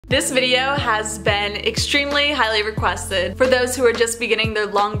This video has been extremely highly requested. For those who are just beginning their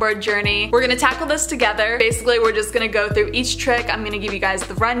longboard journey, we're gonna tackle this together. Basically, we're just gonna go through each trick. I'm gonna give you guys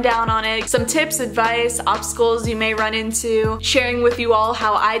the rundown on it, some tips, advice, obstacles you may run into, sharing with you all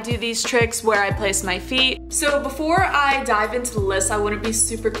how I do these tricks, where I place my feet. So before I dive into the list, I want to be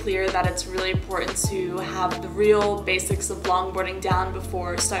super clear that it's really important to have the real basics of longboarding down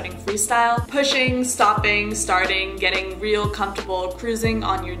before starting freestyle. Pushing, stopping, starting, getting real comfortable cruising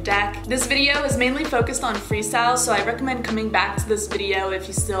on your deck. This video is mainly focused on freestyle, so I recommend coming back to this video if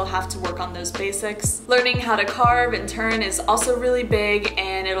you still have to work on those basics. Learning how to carve and turn is also really big,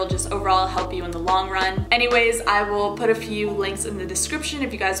 and it'll just overall help you in the long run. Anyways, I will put a few links in the description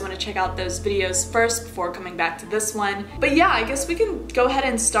if you guys want to check out those videos first before coming back to this one. But yeah, I guess we can go ahead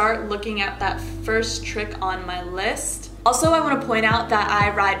and start looking at that first trick on my list. Also, I want to point out that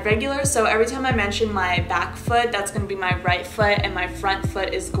I ride regular, so every time I mention my back foot, that's going to be my right foot, and my front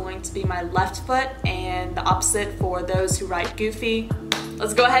foot is going to be my left foot, and the opposite for those who ride goofy.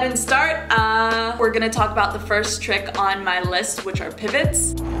 Let's go ahead and start. We're going to talk about the first trick on my list, which are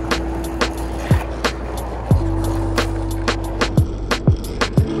pivots.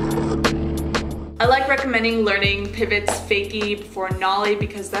 I like recommending learning pivots fakie before nollie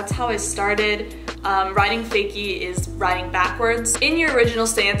because that's how I started. Riding fakie is riding backwards in your original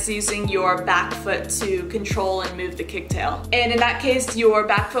stance using your back foot to control and move the kicktail. And in that case, your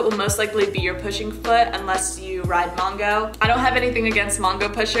back foot will most likely be your pushing foot unless you ride Mongo. I don't have anything against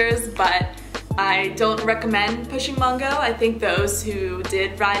Mongo pushers, but I don't recommend pushing Mongo. I think those who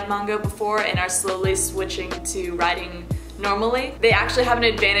did ride Mongo before and are slowly switching to riding normally, they actually have an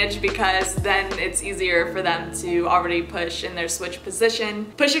advantage because then it's easier for them to already push in their switch position.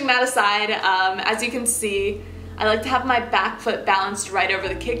 Pushing that aside, as you can see, I like to have my back foot balanced right over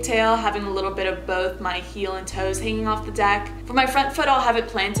the kicktail, having a little bit of both my heel and toes hanging off the deck. For my front foot, I'll have it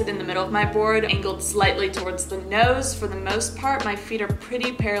planted in the middle of my board, angled slightly towards the nose. For the most part, my feet are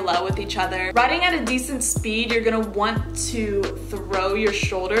pretty parallel with each other. Riding at a decent speed, you're gonna want to throw your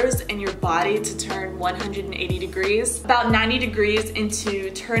shoulders and your body to turn 180 degrees. About 90 degrees into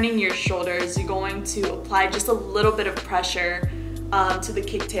turning your shoulders, you're going to apply just a little bit of pressure to the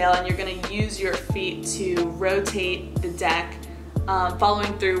kicktail, and you're going to use your feet to rotate the deck,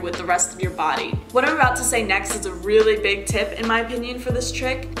 following through with the rest of your body. What I'm about to say next is a really big tip in my opinion for this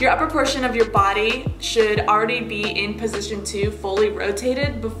trick. Your upper portion of your body should already be in position 2, fully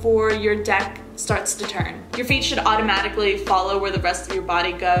rotated, before your deck starts to turn. Your feet should automatically follow where the rest of your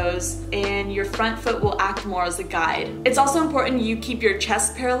body goes, and your front foot will act more as a guide. It's also important you keep your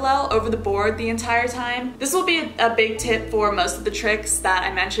chest parallel over the board the entire time. This will be a big tip for most of the tricks that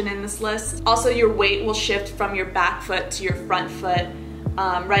I mentioned in this list. Also, your weight will shift from your back foot to your front foot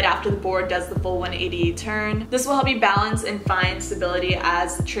right after the board does the full 180 turn. This will help you balance and find stability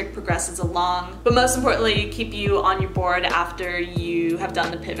as the trick progresses along, but most importantly, keep you on your board after you have done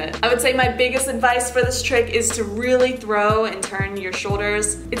the pivot. I would say my biggest advice for this trick is to really throw and turn your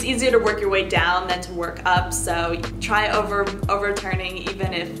shoulders. It's easier to work your way down than to work up, so try overturning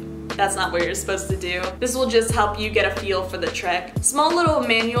even if that's not what you're supposed to do. This will just help you get a feel for the trick. Small little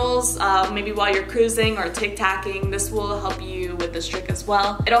manuals, maybe while you're cruising or tic-tacking, this will help you with this trick as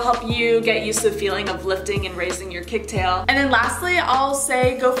well. It'll help you get used to the feeling of lifting and raising your kicktail. And then lastly, I'll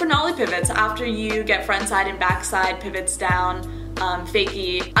say go for nollie pivots after you get frontside and backside pivots down.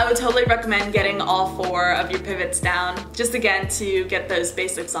 Fakie. I would totally recommend getting all 4 of your pivots down, just again to get those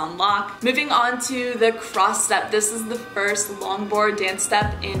basics on lock. Moving on to the cross step. This is the first longboard dance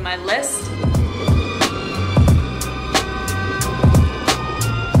step in my list.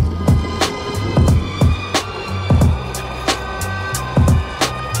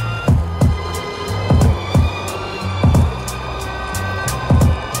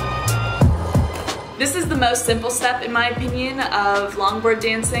 This is the most simple step, in my opinion, of longboard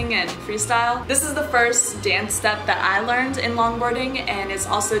dancing and freestyle. This is the first dance step that I learned in longboarding, and it's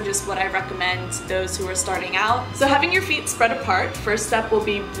also just what I recommend to those who are starting out. So having your feet spread apart, first step will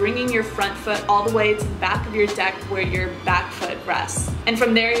be bringing your front foot all the way to the back of your deck where your back foot rests. And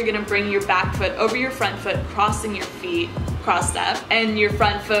from there, you're gonna bring your back foot over your front foot, crossing your feet, cross step, and your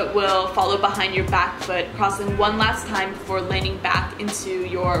front foot will follow behind your back foot, crossing one last time before landing back into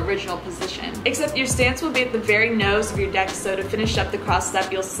your original position. Except your stance will be at the very nose of your deck, so to finish up the cross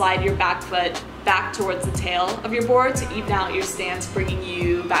step, you'll slide your back foot back towards the tail of your board to even out your stance, bringing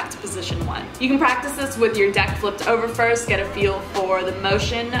you back to position 1. You can practice this with your deck flipped over first, get a feel for the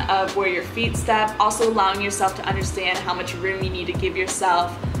motion of where your feet step, also allowing yourself to understand how much room you need to give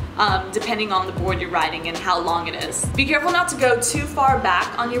yourself depending on the board you're riding and how long it is. Be careful not to go too far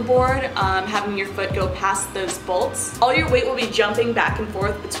back on your board, having your foot go past those bolts. All your weight will be jumping back and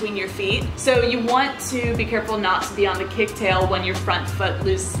forth between your feet, so you want to be careful not to be on the kicktail when your front foot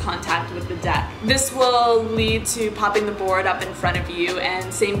loses contact with the deck. This will lead to popping the board up in front of you,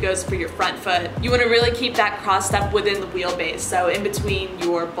 and same goes for your front foot. You want to really keep that cross step within the wheelbase, so in between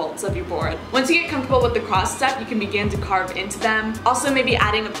your bolts of your board. Once you get comfortable with the cross step, you can begin to carve into them. Also maybe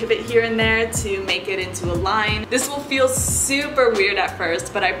adding a pivot here and there to make it into a line. This will feel super weird at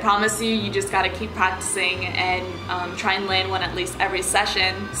first, but I promise you just gotta keep practicing and try and land one at least every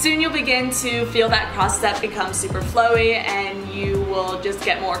session. Soon you'll begin to feel that cross step become super flowy, and you will just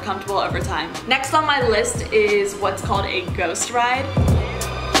get more comfortable over time. Next on my list is what's called a ghost ride.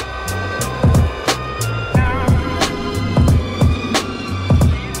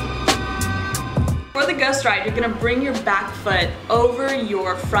 For the ghost ride, you're gonna bring your back foot over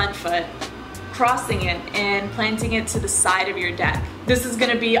your front foot, crossing it and planting it to the side of your deck. This is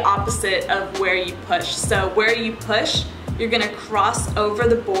gonna be opposite of where you push. So where you push, you're gonna cross over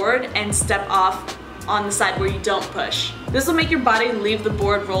the board and step off on the side where you don't push. This will make your body leave the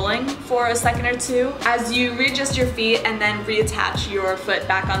board rolling for a second or two as you readjust your feet and then reattach your foot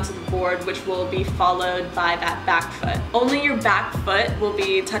back onto the board, which will be followed by that back foot. Only your back foot will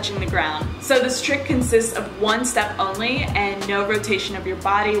be touching the ground. So this trick consists of one step only and no rotation of your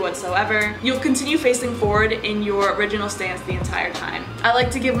body whatsoever. You'll continue facing forward in your original stance the entire time. I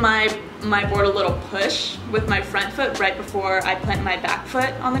like to give my board a little push with my front foot right before I plant my back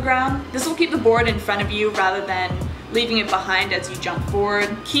foot on the ground. This will keep the board in front of you rather than leaving it behind as you jump forward.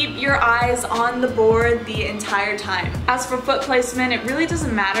 Keep your eyes on the board the entire time. As for foot placement, it really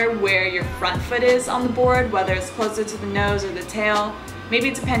doesn't matter where your front foot is on the board, whether it's closer to the nose or the tail.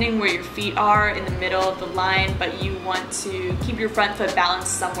 Maybe depending where your feet are in the middle of the line, but you want to keep your front foot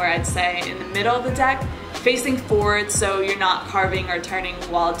balanced somewhere, I'd say, in the middle of the deck, facing forward so you're not carving or turning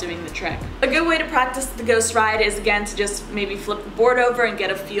while doing the trick. A good way to practice the ghost ride is again to just maybe flip the board over and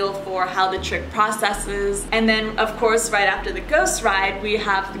get a feel for how the trick processes. And then of course right after the ghost ride, we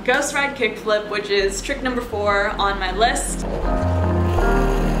have the ghost ride kickflip, which is trick number 4 on my list.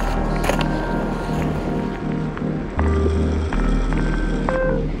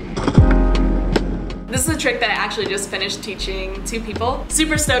 This is a trick that I actually just finished teaching 2 people.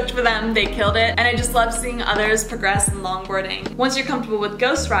 Super stoked for them, they killed it, and I just love seeing others progress in longboarding. Once you're comfortable with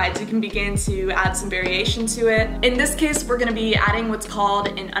ghost rides, you can begin to add some variation to it. In this case, we're gonna be adding what's called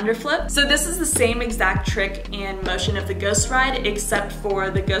an underflip. So this is the same exact trick and motion of the ghost ride, except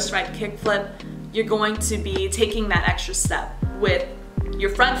for the ghost ride kickflip, you're going to be taking that extra step with your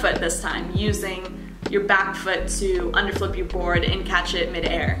front foot this time, using your back foot to underflip your board and catch it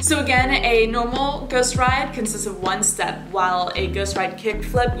mid-air. So again, a normal ghost ride consists of 1 step, while a ghost ride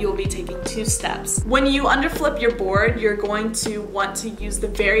kickflip, you'll be taking 2 steps. When you underflip your board, you're going to want to use the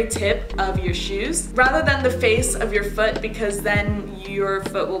very tip of your shoes rather than the face of your foot, because then your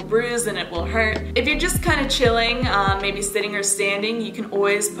foot will bruise and it will hurt. If you're just kind of chilling, maybe sitting or standing, you can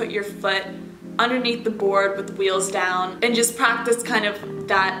always put your foot underneath the board with the wheels down and just practice kind of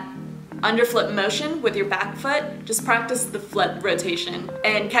that underflip motion with your back foot. Just practice the flip rotation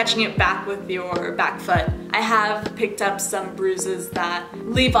and catching it back with your back foot. I have picked up some bruises that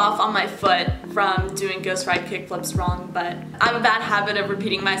leave off on my foot from doing ghost ride kickflips wrong, but I have a bad habit of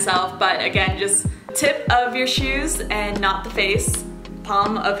repeating myself. But again, just tip of your shoes and not the face,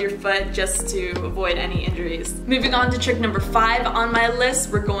 palm of your foot, just to avoid any injuries. Moving on to trick number 5 on my list,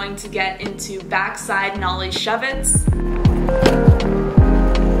 we're going to get into backside nollie shove-its.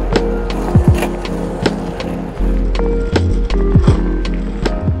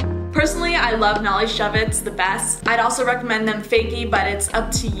 Personally, I love nollie shove-its the best. I'd also recommend them fakie, but it's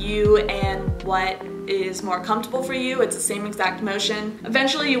up to you and what is more comfortable for you. It's the same exact motion.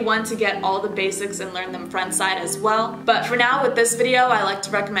 Eventually you want to get all the basics and learn them front side as well. But for now with this video, I like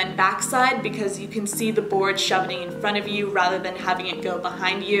to recommend backside because you can see the board shoving in front of you rather than having it go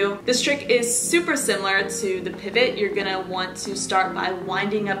behind you. This trick is super similar to the pivot. You're gonna want to start by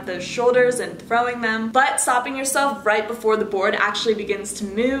winding up those shoulders and throwing them, but stopping yourself right before the board actually begins to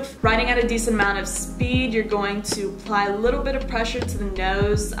move. Riding at a decent amount of speed, you're going to apply a little bit of pressure to the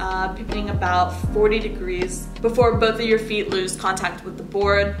nose, pivoting about 40 degrees before both of your feet lose contact with the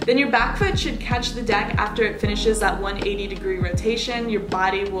board. Then your back foot should catch the deck after it finishes that 180-degree rotation. Your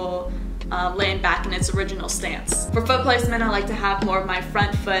body will land back in its original stance. For foot placement, I like to have more of my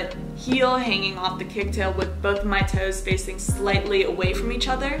front foot heel hanging off the kicktail with both of my toes facing slightly away from each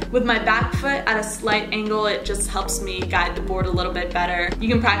other. With my back foot at a slight angle, it just helps me guide the board a little bit better. You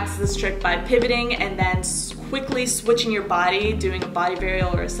can practice this trick by pivoting and then quickly switching your body, doing a body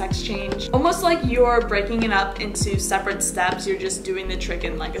varial or a sex change. Almost like you're breaking it up into separate steps. You're just doing the trick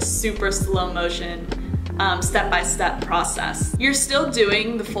in like a super slow motion, step-by-step process. You're still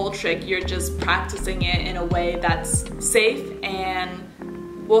doing the full trick, you're just practicing it in a way that's safe and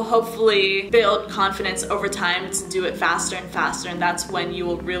will hopefully build confidence over time to do it faster and faster, and that's when you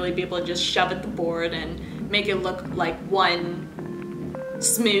will really be able to just shove at the board and make it look like one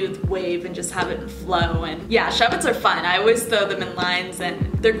smooth wave and just have it flow. And yeah, shove-its are fun. I always throw them in lines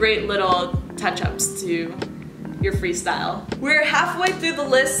and they're great little touch-ups to your freestyle. We're halfway through the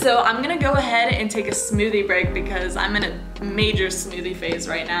list, so I'm gonna go ahead and take a smoothie break because I'm in a major smoothie phase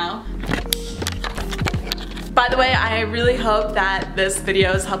right now. By the way, I really hope that this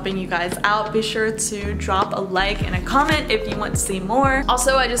video is helping you guys out. Be sure to drop a like and a comment if you want to see more.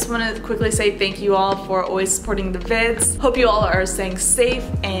 Also, I just want to quickly say thank you all for always supporting the vids. Hope you all are staying safe,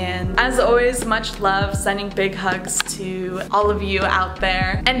 and as always, much love, sending big hugs to all of you out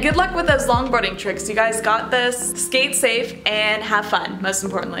there. And good luck with those longboarding tricks. You guys got this. Skate safe and have fun, most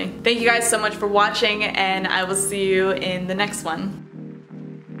importantly. Thank you guys so much for watching, and I will see you in the next one.